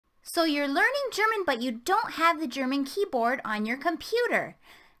So you're learning German, but you don't have the German keyboard on your computer.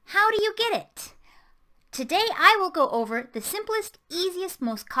 How do you get it? Today I will go over the simplest, easiest,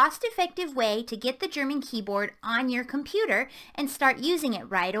 most cost-effective way to get the German keyboard on your computer and start using it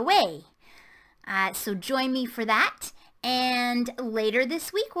right away. So join me for that. And later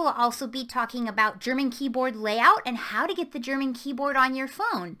this week we'll also be talking about German keyboard layout and how to get the German keyboard on your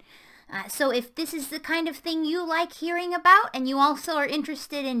phone. So if this is the kind of thing you like hearing about and you also are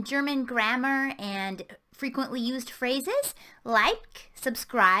interested in German grammar and frequently used phrases, like,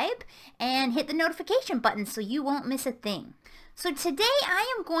 subscribe, and hit the notification button so you won't miss a thing. So today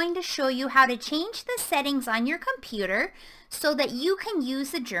I am going to show you how to change the settings on your computer so that you can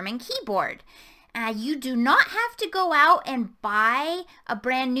use the German keyboard. You do not have to go out and buy a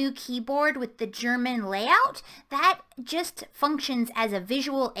brand new keyboard with the German layout. That just functions as a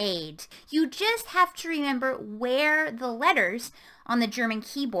visual aid. You just have to remember where the letters on the German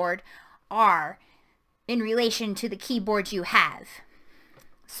keyboard are in relation to the keyboard you have.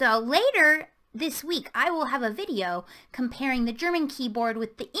 So later this week I will have a video comparing the German keyboard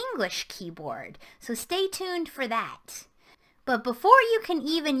with the English keyboard. So stay tuned for that. But before you can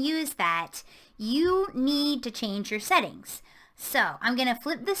even use that, you need to change your settings. So I'm going to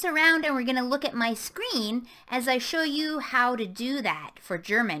flip this around and we're going to look at my screen as I show you how to do that for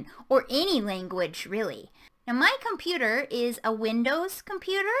German or any language really. Now my computer is a Windows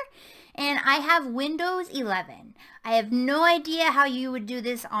computer and I have Windows 11. I have no idea how you would do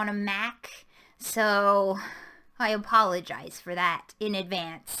this on a Mac, so I apologize for that in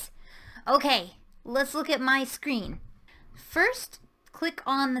advance. Okay, let's look at my screen. First, click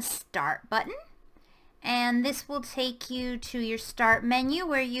on the Start button, and this will take you to your Start menu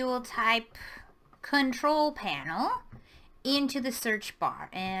where you will type Control Panel into the search bar.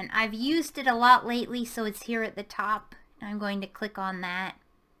 And I've used it a lot lately, so it's here at the top. I'm going to click on that.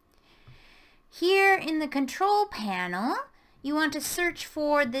 Here in the Control Panel, you want to search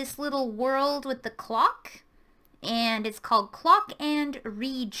for this little world with the clock, and it's called Clock and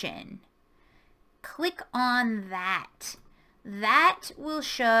Region. Click on that. That will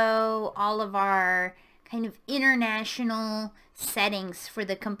show all of our kind of international settings for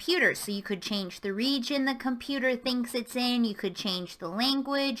the computer. So you could change the region the computer thinks it's in, you could change the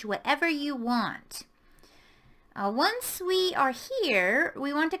language, whatever you want. Once we are here,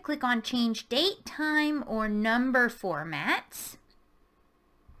 we want to click on Change Date, Time, or Number Formats.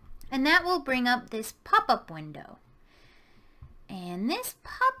 And that will bring up this pop-up window. And this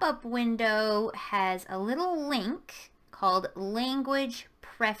pop-up window has a little link called Language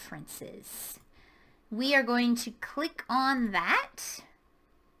Preferences. We are going to click on that.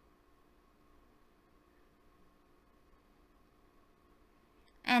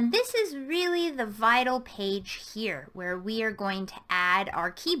 And this is really the vital page here where we are going to add our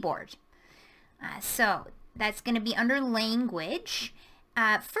keyboard. So that's going to be under Language.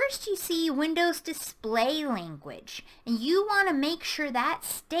 First you see Windows Display Language, and you want to make sure that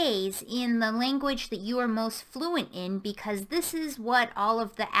stays in the language that you are most fluent in, because this is what all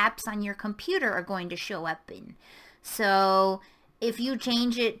of the apps on your computer are going to show up in. So if you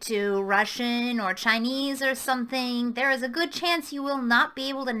change it to Russian or Chinese or something, there is a good chance you will not be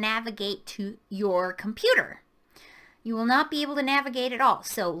able to navigate to your computer. You will not be able to navigate at all.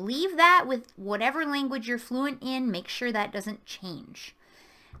 So leave that with whatever language you're fluent in. Make sure that doesn't change.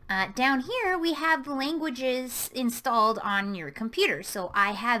 Down here we have the languages installed on your computer. So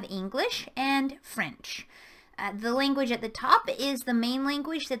I have English and French. The language at the top is the main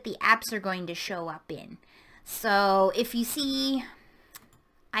language that the apps are going to show up in. So if you see,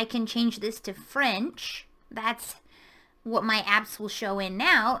 I can change this to French. That's what my apps will show in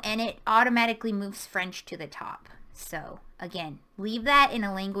now, and it automatically moves French to the top. So again, leave that in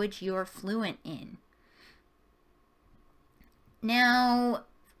a language you're fluent in. Now,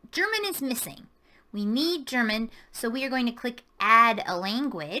 German is missing. We need German, so we are going to click Add a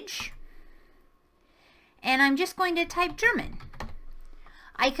Language. And I'm just going to type German.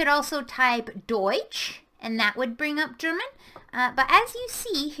 I could also type Deutsch, and that would bring up German. But as you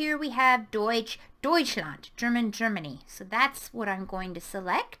see, here we have Deutsch, Deutschland, German, Germany. So that's what I'm going to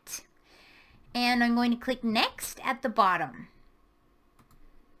select. And I'm going to click Next at the bottom.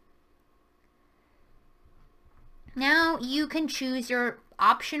 Now you can choose your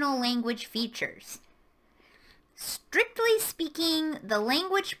optional language features. Strictly speaking, the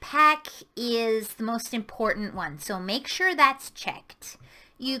language pack is the most important one, so make sure that's checked.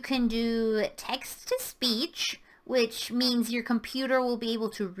 You can do text-to-speech, which means your computer will be able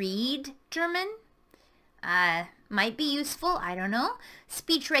to read German. Might be useful, I don't know.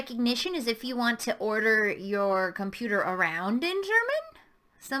 Speech recognition is if you want to order your computer around in German.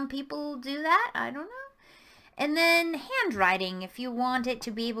 Some people do that, I don't know. And then handwriting, if you want it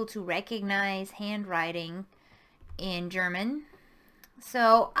to be able to recognize handwriting in German.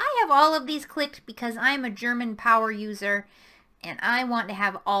 So I have all of these clicked because I'm a German power user and I want to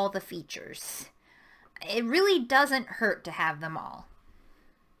have all the features. It really doesn't hurt to have them all.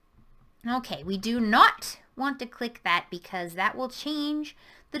 Okay, we do not want to click that because that will change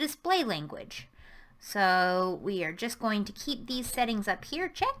the display language. So we are just going to keep these settings up here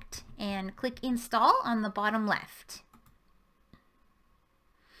checked and click install on the bottom left.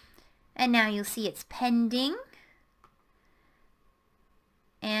 And now you'll see it's pending.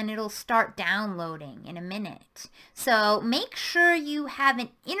 And it'll start downloading in a minute. So make sure you have an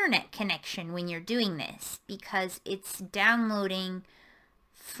internet connection when you're doing this because it's downloading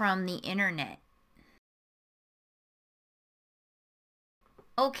from the internet.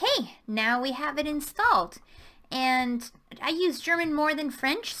 Okay, now we have it installed. And I use German more than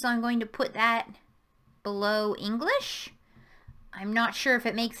French, so I'm going to put that below English. I'm not sure if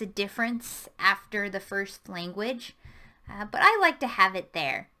it makes a difference after the first language. But I like to have it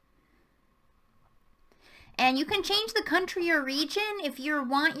there. And you can change the country or region. If you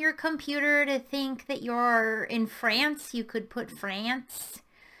want your computer to think that you're in France, you could put France.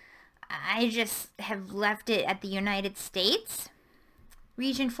 I just have left it at the United States.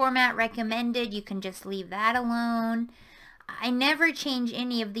 Region format recommended, you can just leave that alone. I never change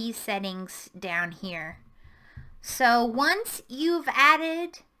any of these settings down here. So once you've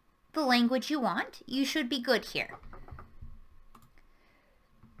added the language you want, you should be good here.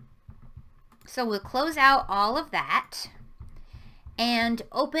 So we'll close out all of that and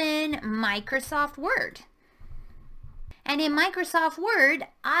open Microsoft Word. And in Microsoft Word,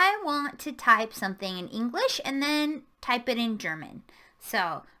 I want to type something in English and then type it in German.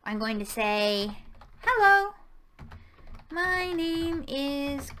 So I'm going to say, hello, my name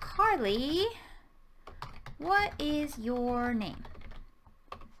is Carly. What is your name?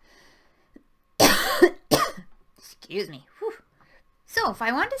 Excuse me. Whew. So if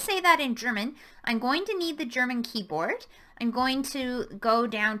I want to say that in German, I'm going to need the German keyboard. I'm going to go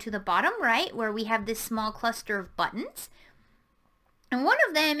down to the bottom right where we have this small cluster of buttons. And one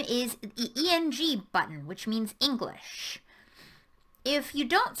of them is the ENG button, which means English. If you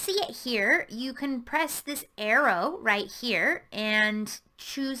don't see it here, you can press this arrow right here and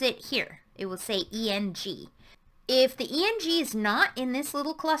choose it here. It will say ENG. If the ENG is not in this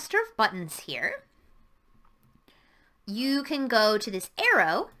little cluster of buttons here, you can go to this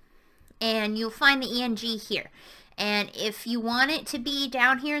arrow and you'll find the ENG here. And if you want it to be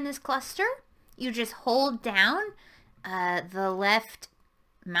down here in this cluster, you just hold down the left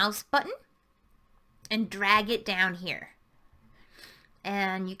mouse button and drag it down here.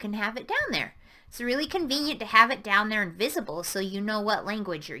 And you can have it down there. It's really convenient to have it down there and visible so you know what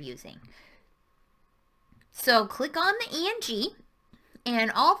language you're using. So click on the ENG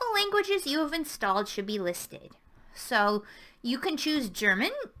and all the languages you have installed should be listed. So you can choose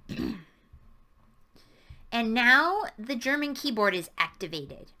German and now the German keyboard is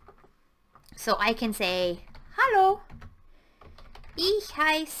activated. So I can say, Hallo, ich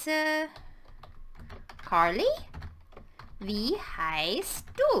heiße Carly. Wie heißt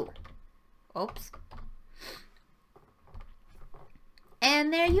du? Oops.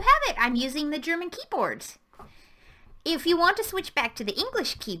 And there you have it. I'm using the German keyboard. If you want to switch back to the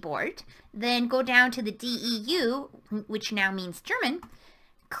English keyboard, then go down to the DEU, which now means German,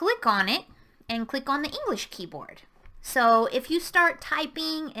 click on it, and click on the English keyboard. So if you start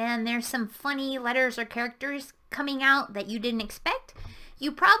typing and there's some funny letters or characters coming out that you didn't expect,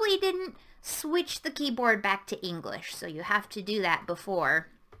 you probably didn't switch the keyboard back to English. So you have to do that before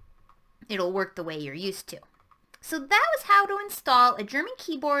it'll work the way you're used to. So that was how to install a German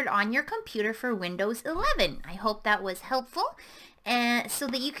keyboard on your computer for Windows 11. I hope that was helpful so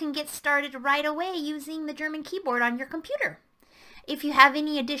that you can get started right away using the German keyboard on your computer. If you have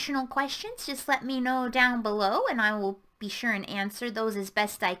any additional questions, just let me know down below and I will be sure and answer those as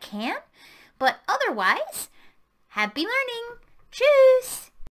best I can. But otherwise, happy learning! Tschüss!